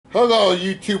Hello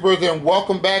YouTubers, and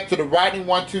welcome back to the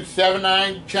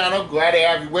rodney1279 channel. Glad to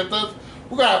have you with us.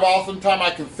 We're going to have an awesome time,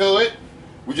 I can feel it.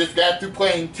 We just got through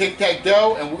playing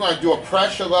tic-tac-toe, and we're going to do a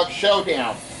pressure luck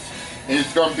showdown. And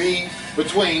it's going to be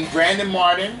between Brandon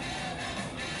Martin.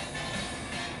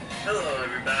 Hello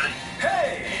everybody.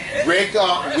 Hey! Rick,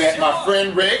 we have my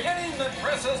friend Rick.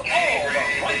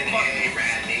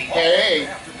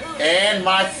 Hey, and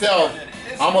myself.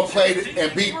 I'm going to play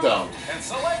and beat them. And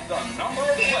select the number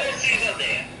of players.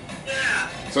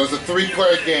 So it's a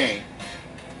 3-player game.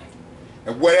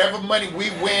 And whatever money we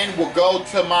win will go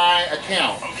to my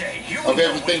account of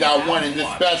everything I won in this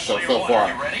special so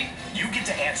far. You ready? You get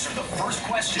to answer the first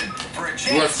question for a chance.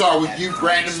 We're going to start with you,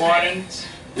 Brandon Martin.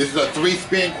 This is a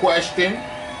 3-spin question.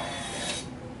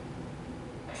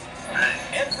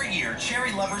 Every year,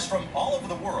 cherry lovers from all over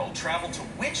the world travel to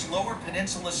which Lower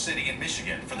Peninsula city in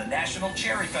Michigan for the National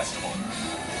Cherry Festival?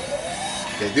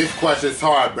 Okay, this question is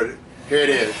hard, but here it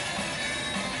is.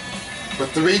 For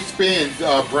 3 spins,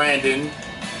 Brandon,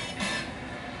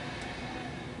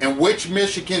 in which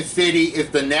Michigan city is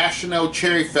the National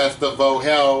Cherry Festival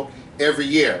held every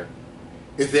year?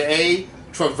 Is it A,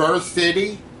 Traverse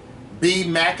City, B,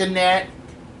 Mackinac,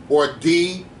 or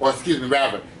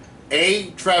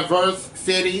A, Traverse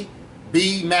City,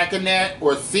 B, Mackinac,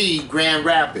 or C, Grand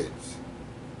Rapids?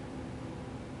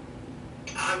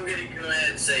 I'm going to go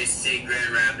ahead and say C, Grand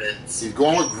Rapids. He's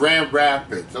going with Grand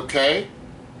Rapids, okay?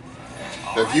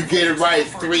 So if you get it right,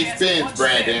 it's 3 spins,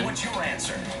 Brandon. What's your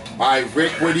answer? Alright,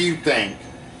 Rick, what do you think?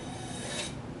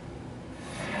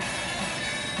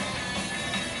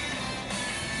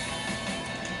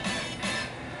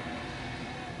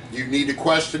 You need the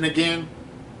question again?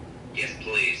 Yes,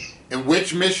 please. In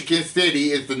which Michigan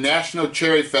city is the National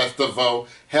Cherry Festival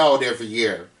held every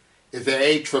year? Is it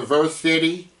A, Traverse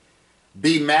City,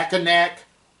 B, Mackinac,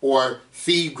 or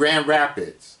C, Grand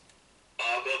Rapids?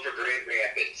 I'll go for Grand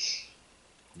Rapids.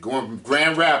 Going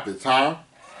Grand Rapids, huh?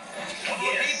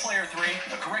 Yes. Player 3,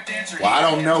 the correct answer. Well, I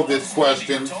don't know this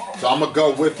question, so I'm going to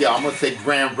go with you. I'm going to say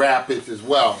Grand Rapids as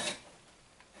well.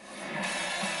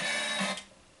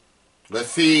 Let's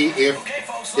see if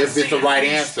it's the right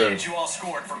answer. You all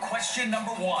scored for question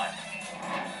number 1.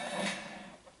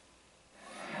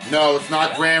 No, it's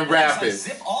not Grand Rapids.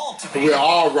 So we're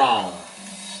all wrong.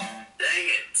 Dang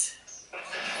it.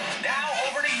 Now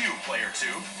over to you, player 2.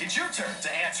 It's your turn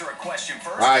to answer a question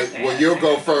first. Alright, well you'll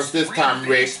go first this time,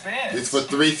 Rick. It's for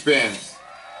 3 spins.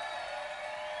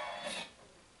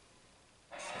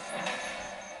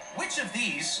 Which of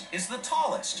these is the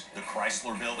tallest? The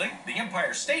Chrysler Building, the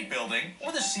Empire State Building,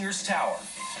 or the Sears Tower?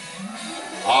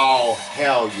 Oh,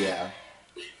 hell yeah.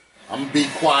 I'm going to be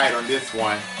quiet on this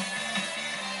one.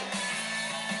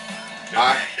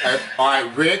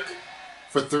 Alright, Rick,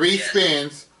 for 3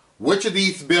 spins, which of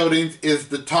these buildings is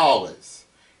the tallest?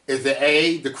 Is it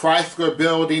A, the Chrysler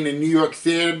Building in New York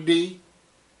City?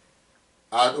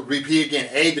 I'll repeat again.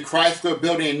 A, the Chrysler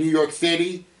Building in New York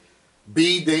City.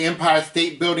 B, the Empire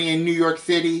State Building in New York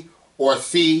City. Or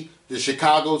C, the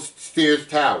Chicago Sears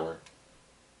Tower.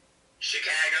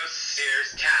 Chicago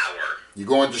Sears Tower. You're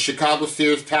going to Chicago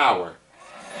Sears Tower.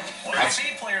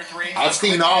 I've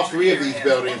seen all 3 of these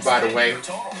buildings, by the way. I've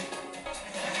never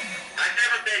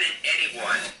been in any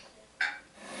one.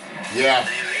 Yeah.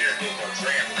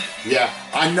 Yeah,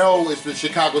 I know it's the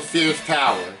Chicago Sears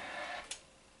Tower.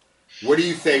 What do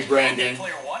you say, Brandon?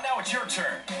 Player 1, now it's your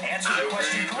turn. Answer the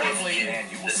question correctly,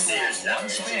 and you will score 1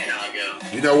 spin.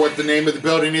 You know what the name of the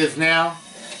building is now?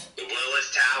 The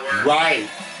Willis Tower. Right.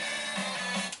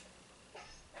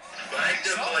 But I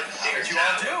still call it the Sears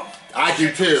Tower. I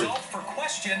do too. For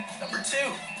question number 2.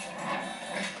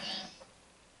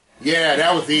 Yeah,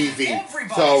 that was easy.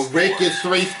 So Rick gets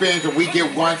 3 spins and we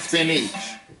get 1 spin each.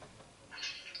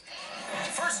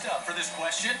 First up for this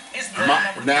question is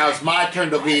now it's my turn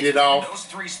to lead it off. Those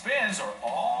 3 spins are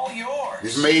all yours.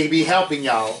 This may be helping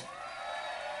y'all.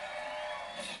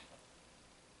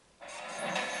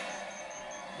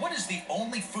 What is the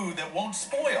only food that won't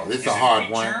spoil? This is a hard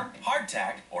one. Germ,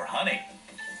 hardtack, or honey?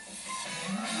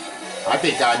 I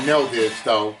think I know this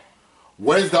though.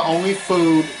 What is the only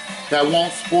food that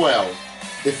won't spoil?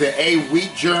 Is it A,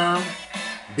 wheat germ,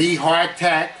 B,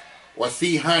 hardtack, or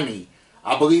C, honey?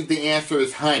 I believe the answer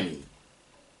is honey.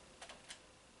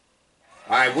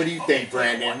 Alright, what do you think,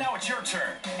 Brandon? Now it's your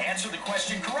turn. Answer the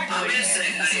question correctly. I'm going to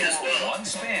say honey as well. 1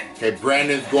 spin. Okay,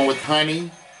 Brandon's going with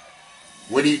honey.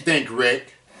 What do you think,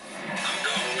 Rick? I'm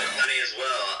going with honey as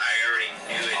well. I already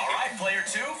knew it. Alright, player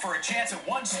 2, for a chance at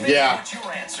 1 spin. Yeah. What's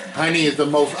your answer? Honey is the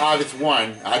most obvious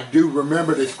one. I do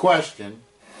remember this question.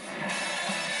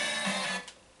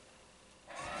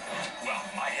 Well,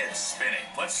 my head's spinning.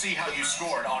 Let's see how you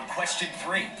scored on question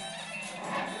 3.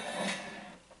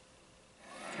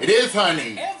 It is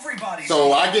honey. Everybody's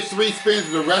So I get 3 spins,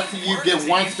 the rest of you get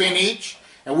 1 spin each.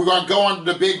 And we're going to go on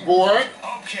the big board.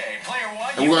 Okay, player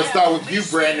 1. And we're going to start with you,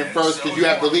 Brandon, first, because you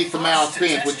have the least amount of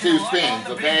spins with 2 spins,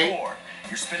 okay?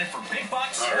 You're spinning for big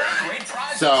bucks or great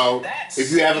prizes. So,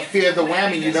 if you have a fear of the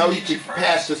whammy, you know you can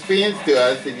pass the spins to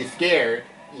us if you're scared.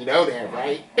 You know that,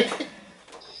 right? I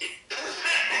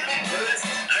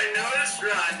noticed,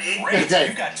 Rodney. Okay.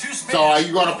 You've got 2 spins. So, are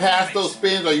you going to pass those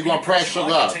spins, or are you going to press your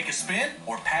luck? Take a spin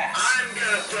or pass. I'm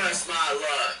going to press my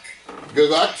luck.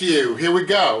 Good luck to you. Here we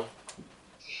go.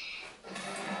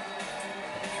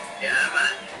 Come on.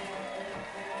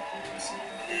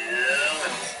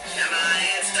 Come on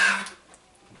and stop.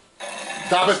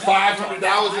 Stop at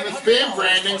 $500 in the spin,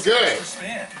 Brandon. Good.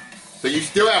 So you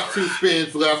still have 2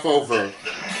 spins left over.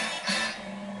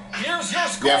 Here's your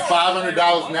score. You have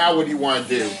 $500 now. What do you want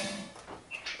to do?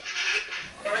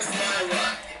 Press my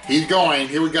luck. He's going.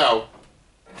 Here we go.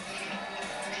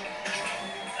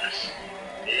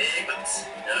 Big bucks.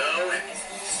 No whammies.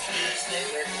 Stay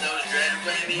away from those dreaded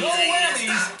whammies. No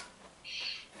whammies.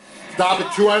 Stop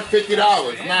at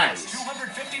 $250. Nice.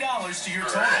 $250 to your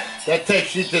total. That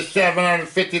takes you to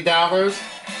 $750.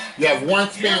 You have 1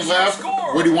 spin left.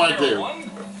 What do you want to do?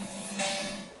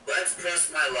 Let's press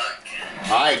my luck.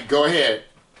 All right, go ahead.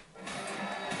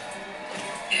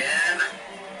 Come on.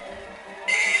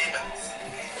 Big bucks.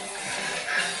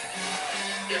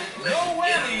 No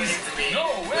whammies. No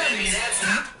whammies.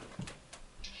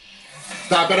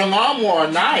 Stop at a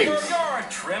lawnmower. Nice. Your yard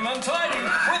trim and tidy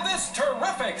with this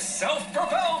terrific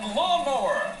self-propelled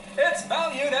lawnmower. It's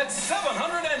valued at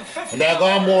 $750. And that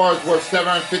lawnmower is worth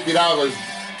 $750,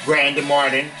 Brandon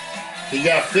Martin. So you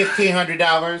got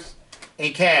 $1,500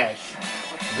 in cash.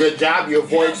 Good job. You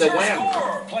avoid the whammy.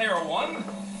 Score, player 1.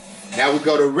 Now we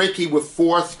go to Ricky with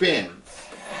 4 spins.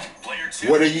 Player 2.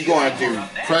 What are you going to do?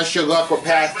 Press your luck or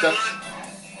pass the...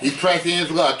 He's pressing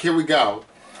his luck. Here we go.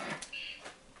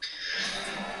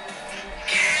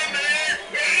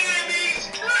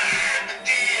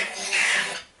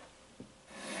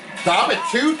 Stop at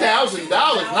 $2,000.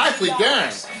 Nicely done.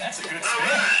 That's a good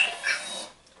spin.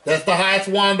 That's the highest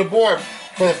one on the board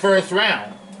for the first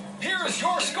round. Here's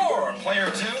your score,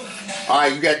 player 2. All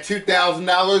right, you got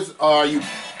 $2,000. Are you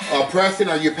pressing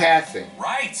or are you passing?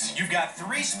 Right. You've got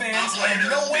 3 spins and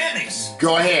no whammies.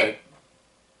 Go ahead.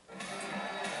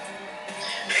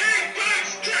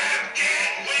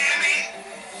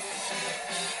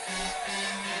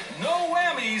 No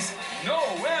whammies. No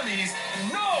whammies.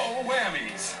 No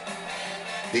whammies.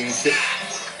 Did he say?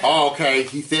 Oh, okay.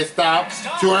 He said stop.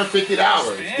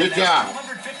 $250. Good job.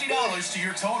 $250 to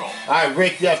your total. All right,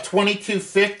 Rick, you have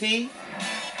 $2,250.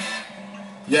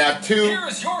 You have 2.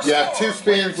 You have 2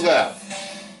 spins left.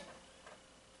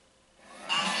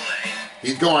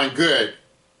 He's going good.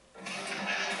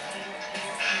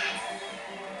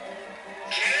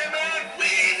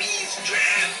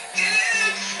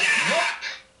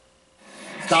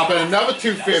 Stop at another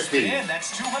 $250.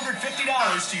 That's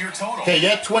 $250 to your total. Okay, you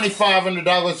have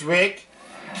 $2,500, Rick.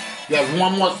 You have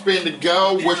 1 more spin to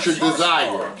go. What's your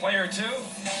desire? Player 2.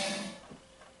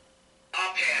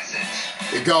 I'll pass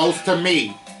it. It goes to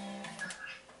me.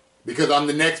 Because I'm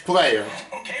the next player.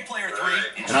 Okay, player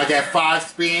 3. And I got 5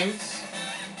 spins.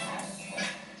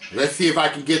 Let's see if I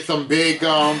can get some big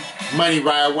money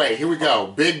right away. Here we go.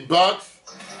 Big bucks.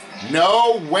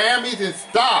 No whammies and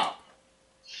stop.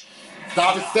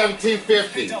 Stop at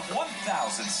 $1,750.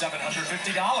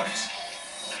 $1,750.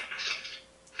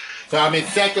 So I'm in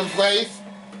second place.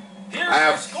 I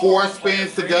have 4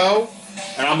 spins to go.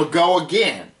 And I'm going to go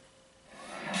again.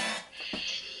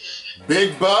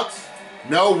 Big bucks.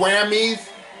 No whammies.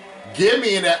 Give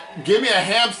me a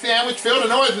ham sandwich, fill the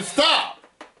noise, and stop.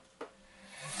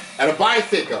 At a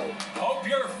bicycle. Hope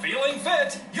you're feeling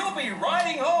fit. You'll be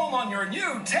riding home on your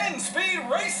new 10-speed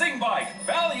racing bike,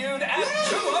 valued at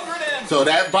 $250. So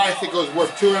that bicycle is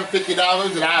worth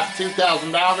 $250, and I have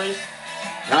 $2,000.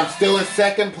 And I'm still in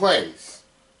second place.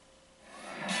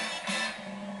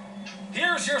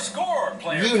 Here's your score,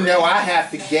 player. You know I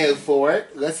have to go for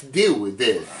it. Let's deal with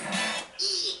this.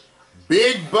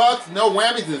 Big bucks, no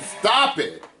whammies, and stop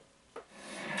it.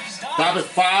 Stop at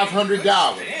 $500.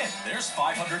 There's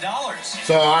 $500.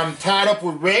 So I'm tied up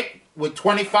with Rick with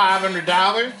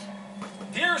 $2,500.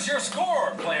 Here's your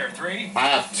score, player 3. I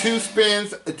have 2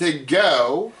 spins to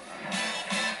go.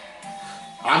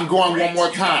 I'm going one more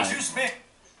time.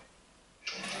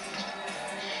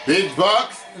 Big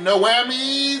bucks, no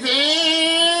whammies,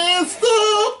 and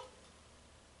stop.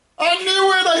 I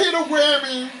knew it. I hit a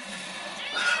whammy.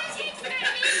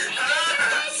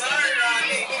 Sorry,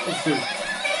 Rodney.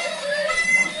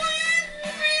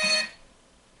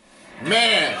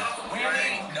 Man,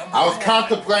 I was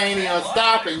contemplating on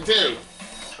stopping too.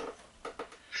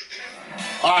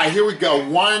 Alright, here we go.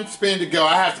 One spin to go.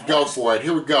 I have to go for it.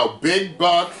 Here we go. Big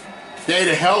bucks. Stay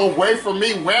the hell away from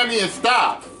me. Whammy and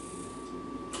stop.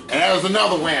 And that was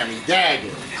another whammy. Dag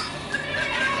it.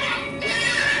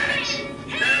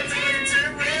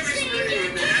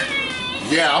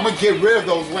 Yeah, I'm going to get rid of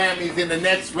those whammies in the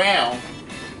next round.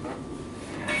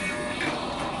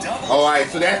 Alright,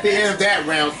 so that's the end of that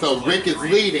round. So Rick is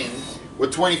leading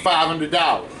with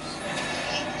 $2,500.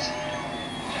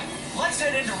 Let's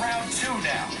head into round 2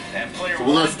 now. And player So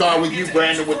we're going to start with you,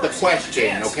 Brandon, with the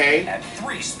question, okay? At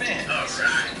 3 spins. Alright,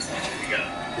 here we go.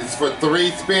 This is for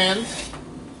 3 spins.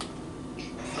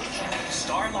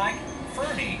 Starlight,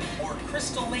 Fernie, or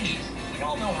Crystalline. We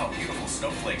all know how beautiful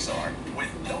snowflakes are, with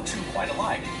no two quite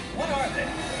alike. What are they?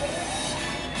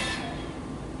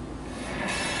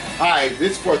 Alright,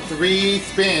 this is for 3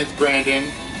 spins, Brandon.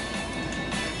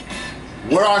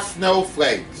 What are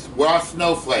snowflakes? What are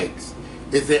snowflakes?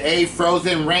 Is it A,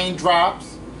 frozen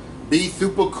raindrops, B,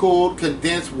 supercooled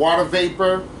condensed water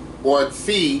vapor, or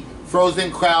C, frozen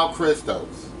cloud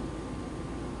crystals?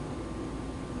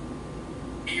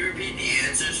 Can you repeat the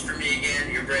answers for me again?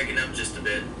 You're breaking up just a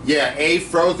bit. Yeah, A,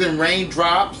 frozen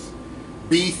raindrops,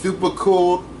 B,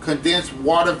 supercooled condensed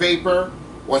water vapor,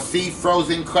 or C,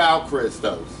 frozen cloud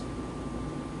crystals?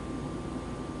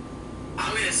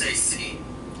 I'm going to say C.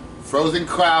 Frozen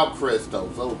cloud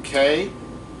crystals, okay.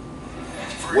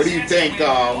 What do you think,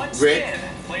 Rick?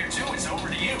 Player 2, it's over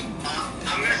to you.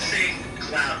 I'm going to say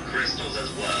cloud crystals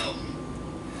as well.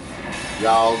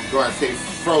 Y'all going to say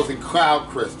frozen cloud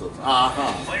crystals.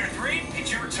 Uh-huh. Player 3,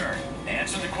 it's your turn.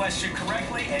 Answer the question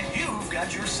correctly, and you've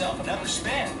got yourself another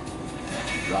spin.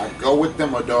 Do I go with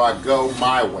them or do I go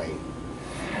my way?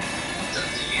 It's up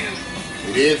to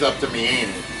you. It is up to me, ain't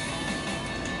it?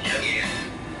 Yeah.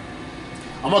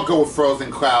 I'm going to go with frozen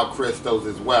cloud crystals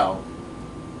as well.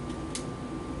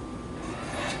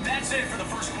 That's it for the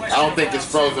first question. I don't think it's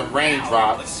frozen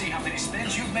raindrops. Let's see how many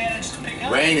spins you've managed to pick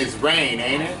up. Rain is rain,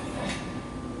 ain't it?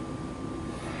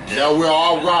 No, we're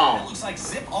all It wrong. looks like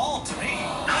zip all to me.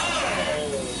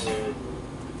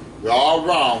 We're all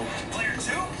wrong. Player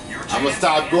 2, your I'm going to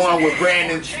stop going with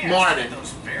Brandon Martin.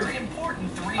 Those very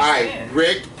important 3 Alright, spins.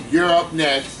 Rick, you're up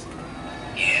next.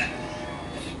 Yeah.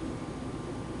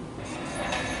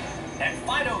 At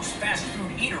Fido's fast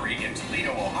food eatery in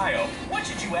Toledo, Ohio, what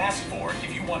should you ask for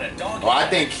if you want a dog? Oh, I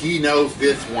think he knows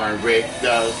this one, Rick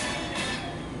does.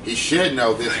 He should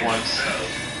know this one.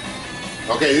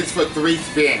 Okay, this is for 3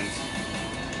 spins.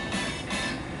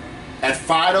 At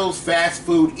Fido's fast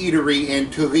food eatery in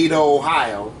Toledo,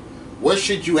 Ohio, what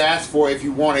should you ask for if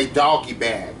you want a doggy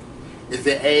bag? Is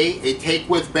it A, a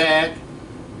take-with bag,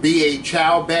 B, a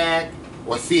chow bag,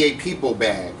 or C, a people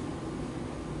bag?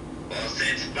 Well,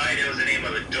 since Fido's the name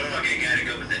of a dog, I gotta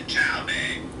go with the chow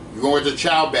bag. You're going with the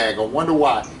chow bag. I wonder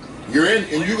why. You're in,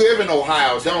 and you live in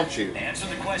Ohio, don't you? Answer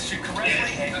the question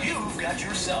correctly, and you've got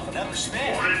yourself another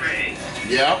spin. Born and raised.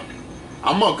 Yep.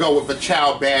 I'm going to go with a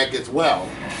chow bag as well.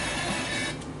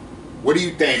 What do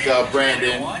you think,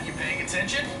 Brandon? One, you paying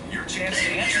attention? Your chance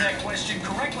to answer that question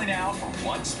correctly now for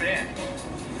 1 spin.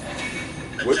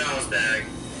 The What? chow's bag.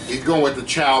 He's going with the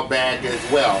chow bag as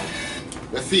well.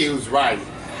 Let's see who's right.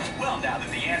 Well, now that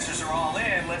the answers are all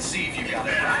in, let's see if you got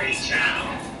it right.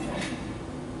 Chow.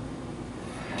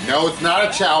 No, it's not a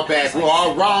chow bag. We're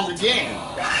all wrong again.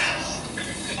 Oh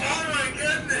my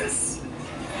goodness.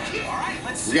 All right,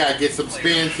 let's see. We got to get some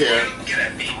spins here. Get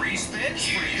at me. 3 spins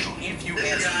for you if you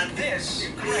answer this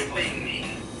correctly.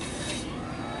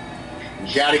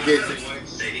 We got to I get really some... want to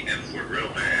say the F word real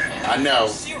bad. I know.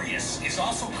 Sirius is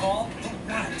also called the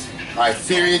what? Alright,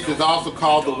 Sirius is also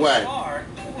called the what? Star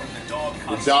or the dog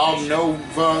The dog constellation.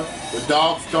 Nova, the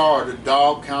dog star, or the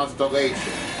dog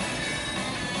constellation.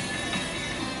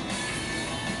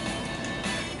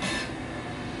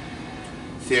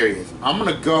 Sirius. I'm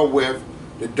gonna go with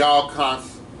the dog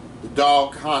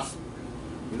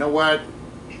you know what?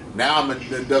 Now I'm in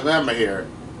the dilemma here.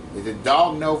 Is it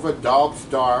dog Nova, dog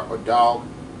star, or dog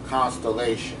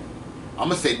constellation? I'm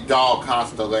gonna say dog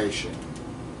constellation.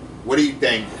 What do you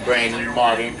think, Brandon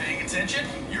Martin? Paying attention?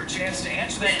 Your chance to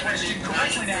answer that question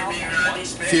correctly now for 1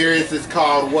 spin. Sirius is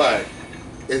called what?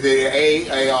 Is it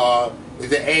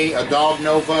a dog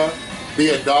Nova, B,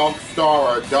 a dog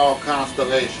star, or a dog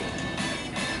constellation?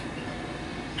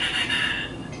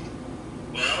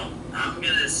 Well, I'm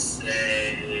gonna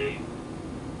say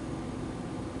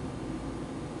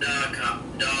dog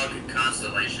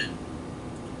constellation.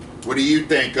 What do you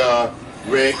think,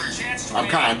 Rick? For a chance to I'm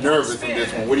win kind of one nervous spin, on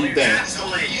this one. What do you think?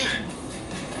 Constellation.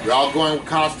 We're all going with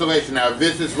Constellation. Now, if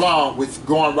this is wrong, we're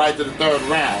going right to the third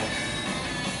round.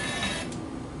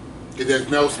 Because there's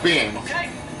no spins. Okay,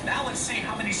 now let's see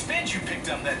how many spins you picked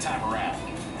up that time around.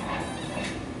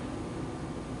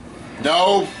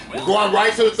 No, we're going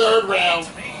right to the third round.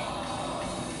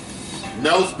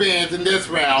 No spins in this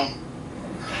round.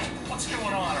 What's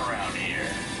going on around here?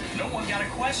 No one got a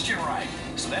question right.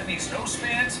 So that means no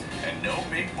spins and no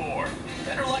big board.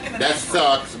 Better luck in the That next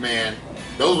sucks, man.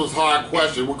 Those was hard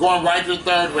questions. We're going right to the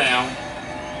third round.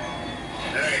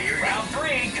 Round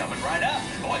 3 coming right up.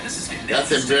 Boy, this is getting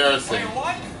That's interesting. embarrassing.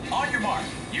 Player 1, on your mark.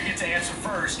 You get to answer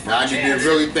first. Now I need to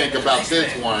really think about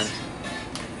this one.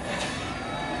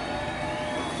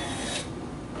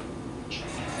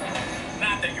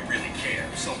 Not that you really care,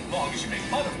 so long as you make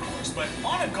fun, of course. But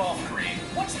on a golf green,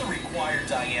 what's the required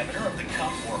diameter of the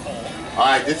cup or hole? All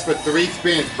right, this for 3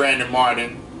 spins, Brandon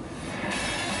Martin.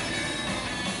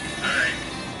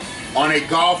 On a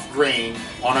golf green,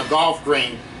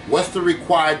 what's the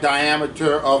required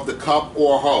diameter of the cup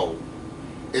or hole?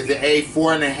 Is it A,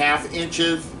 4.5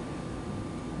 inches,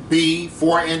 B,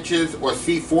 4 inches, or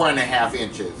C, 4.5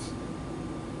 inches?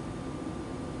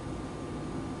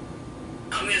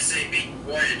 I'm gonna say B,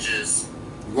 4 inches.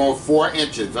 You're going 4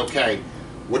 inches, okay.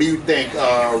 What do you think,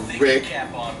 Rick?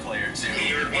 Cap on player 2.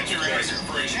 What's your answer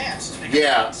for a chance?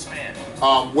 Yeah.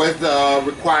 What's the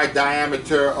required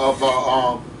diameter of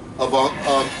a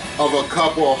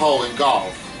cup or hole in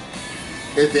golf?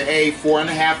 Is it A,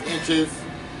 4.5 inches?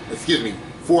 Excuse me,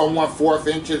 4 1/4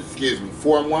 inches. Excuse me,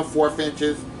 4 1/4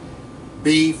 inches.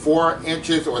 B, 4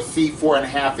 inches, or C,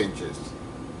 4.5 inches.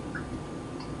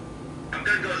 I'm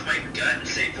gonna go with my gut and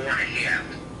say 4.5.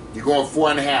 You're going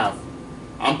 4.5.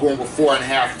 I'm going with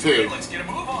 4.5 too. Let's get a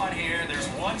move on here. There's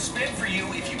one spin for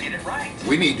you if you get it right.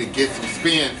 We need to get some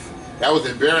spins. That was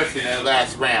embarrassing in the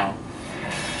last round.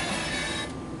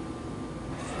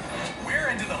 We're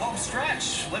into the home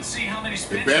stretch. Let's see how many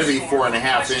spins. It better be you score.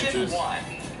 4.5 Question inches. 1.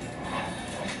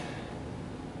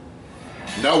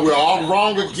 No, we're all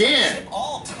wrong again.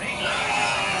 All to me.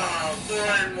 Oh, 4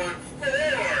 and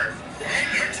 1/4.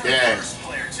 Yeah.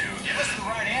 Player 2, give us the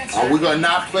right answer. Are we gonna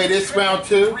not play this round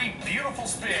too? 3 beautiful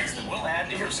spins that will add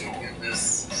to your score.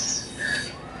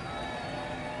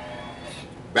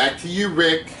 Back to you,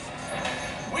 Rick.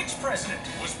 Which president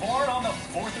was born on the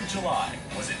 4th of July?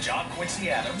 Was it John Quincy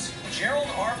Adams, Gerald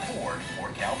R. Ford, or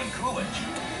Calvin Coolidge?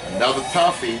 Another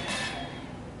toughie.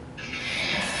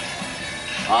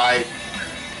 Alright,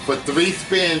 for 3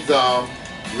 spins,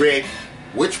 Rick,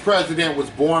 which president was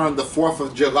born on the 4th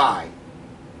of July?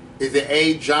 Is it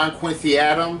A, John Quincy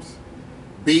Adams,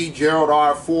 B, Gerald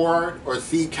R. Ford, or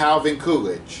C, Calvin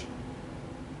Coolidge?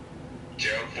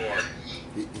 Gerald Ford.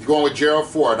 You're going with Gerald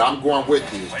Ford. I'm going with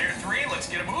you. Player 3, let's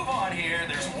get a move on here.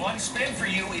 There's one spin for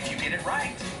you if you get it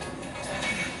right.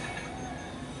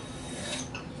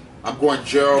 I'm going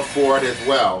Gerald Ford as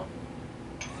well.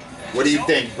 What do you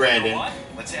think, Brandon?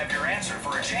 Let's have your answer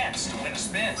for a chance to win a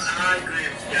spin. I agree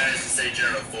with you guys to say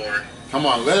Gerald Ford. Come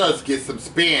on, let us get some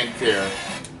spins here.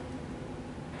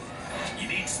 You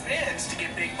need spins to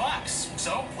get big bucks.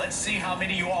 So let's see how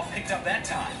many you all picked up that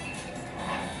time.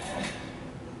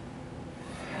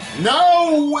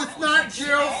 No, it's not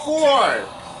Gerald Ford.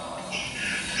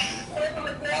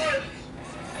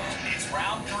 It's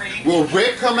round 3. Will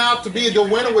Rick come out to be the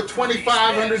winner with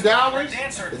 $2,500?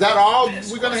 Is that all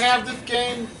we're going to have this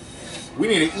game? We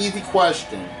need an easy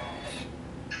question.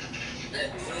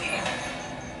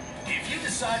 If you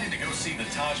decided to go see the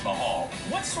Taj Mahal,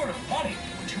 what sort of money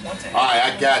would you want to have? Alright,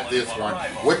 I got this one.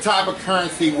 What type of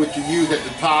currency would you use at the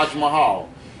Taj Mahal?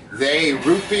 Is it A,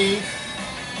 rupees,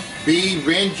 B,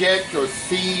 ringgit, or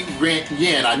C,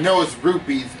 yen? I know it's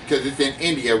rupees because it's in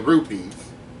India, rupees.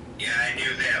 Yeah, I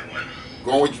knew that one.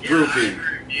 Going with Yeah, rupee. I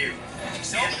agree with you.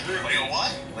 So, player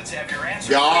 1, let's have your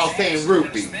answer. Y'all all for a saying chance to win a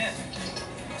rupee. spin.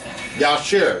 Y'all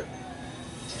sure?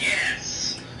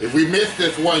 Yes. If we miss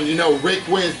this one, you know Rick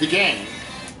wins the game.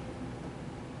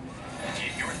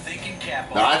 Get your thinking cap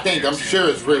on. No, I think I'm sure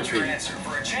it's What's your rupee. answer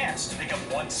for a chance to pick up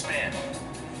one spin?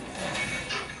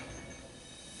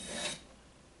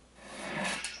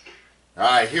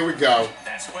 Alright, here we go.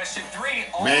 That's question 3.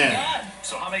 All Man. done.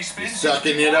 So how many spins?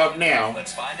 Sucking did you it pick up now.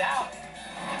 Let's find out.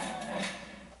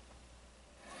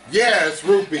 Yeah, it's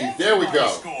rupees. There we go.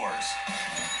 Scores.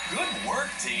 Good work,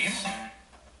 team.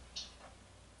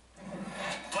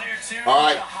 Player 2. All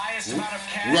right. The highest amount of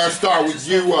cash. We're going to start with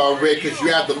you, Rick, because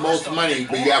you have the most money,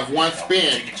 but you have one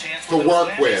spin to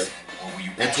work with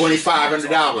and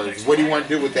 $2,500. What do you want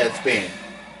to do with that spin?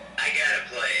 I gotta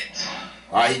play it.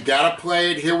 Alright, he got to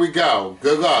play it. Here we go.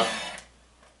 Good luck.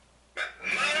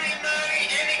 Money, money,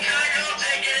 any kind, I'll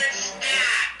take it and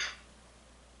snap.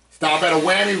 Stop at a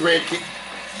whammy, Rick.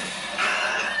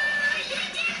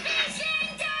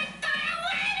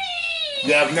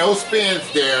 You have no spins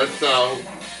there, so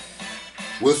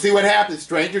we'll see what happens.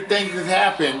 Stranger things has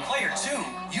happened. Player 2,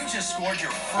 you just scored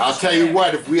your first. I'll tell you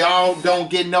what, if we all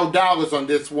don't get no dollars on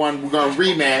this one, we're going to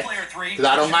rematch. Because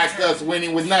I don't like us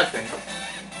winning with nothing.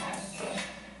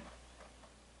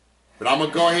 But I'm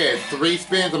going to go ahead. 3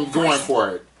 spins, I'm going for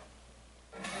it.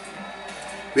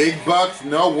 Big bucks,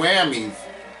 no whammies.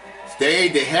 Stay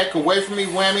the heck away from me,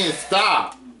 whammy, and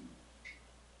stop.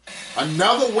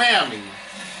 Another whammy.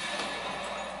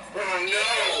 Oh no!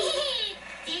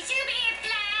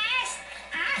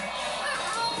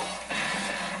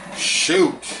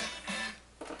 Shoot.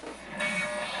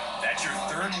 That's your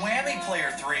 3rd whammy,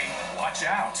 player 3. Watch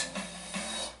out.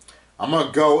 I'm going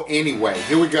to go anyway.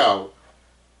 Here we go.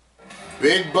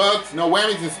 Big bucks, no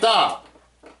whammies, and stop.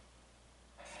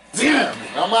 Damn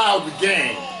it, I'm out of the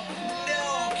game.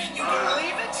 No, can you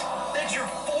believe it? That's your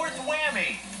 4th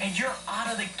whammy, and you're out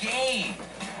of the game.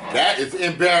 That is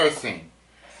embarrassing.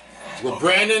 Well,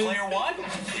 Brandon, Player 1,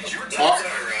 it's your turn.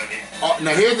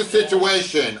 now here's the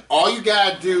situation. All you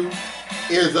gotta do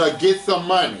is get some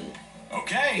money.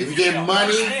 Okay. If you get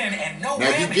money, now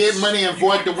if you get money and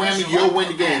avoid the whammy, you'll win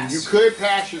the game. You could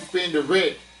pass your spin to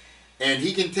Rick, and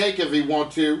he can take it if he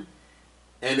want to.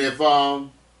 And if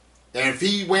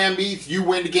he whammies, you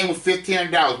win the game with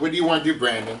 $1,500. What do you want to do,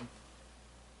 Brandon?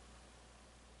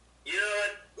 You know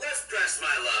what? Let's press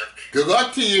my luck. Good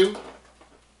luck to you.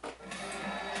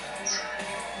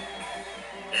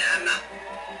 And no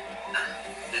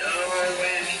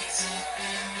whammies.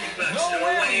 Big bucks, No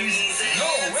whammies. and No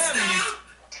whammies. stop.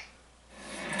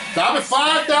 Stop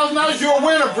at $5,000. You're a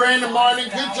winner, Brandon Martin.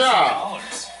 Good job.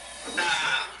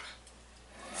 Ah,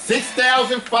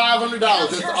 $6,500.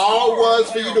 That's all it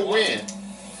was for you to win.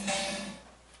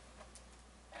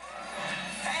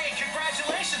 Hey,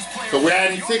 congratulations, player. So we're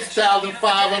adding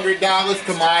 $6,500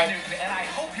 to my And I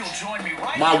hope you'll join me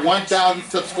right my here. 1,000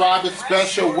 subscriber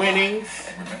special winnings.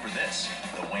 And remember this,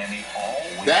 the whammy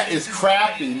always That is gives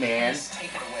crappy, away. man. It's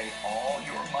taking away all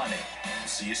your money.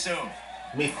 See you soon.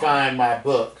 Let me find my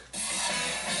book.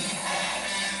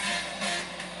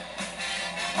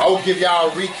 I will give y'all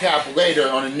a recap later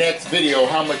on the next video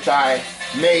how much I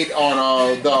made on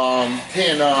the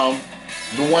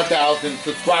 1,000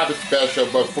 subscriber special.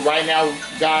 But for right now,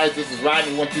 guys, this is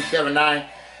rodney1279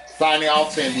 signing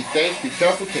off, saying be safe, be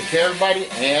careful, take care of everybody,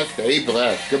 and stay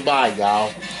blessed. Goodbye,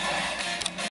 y'all.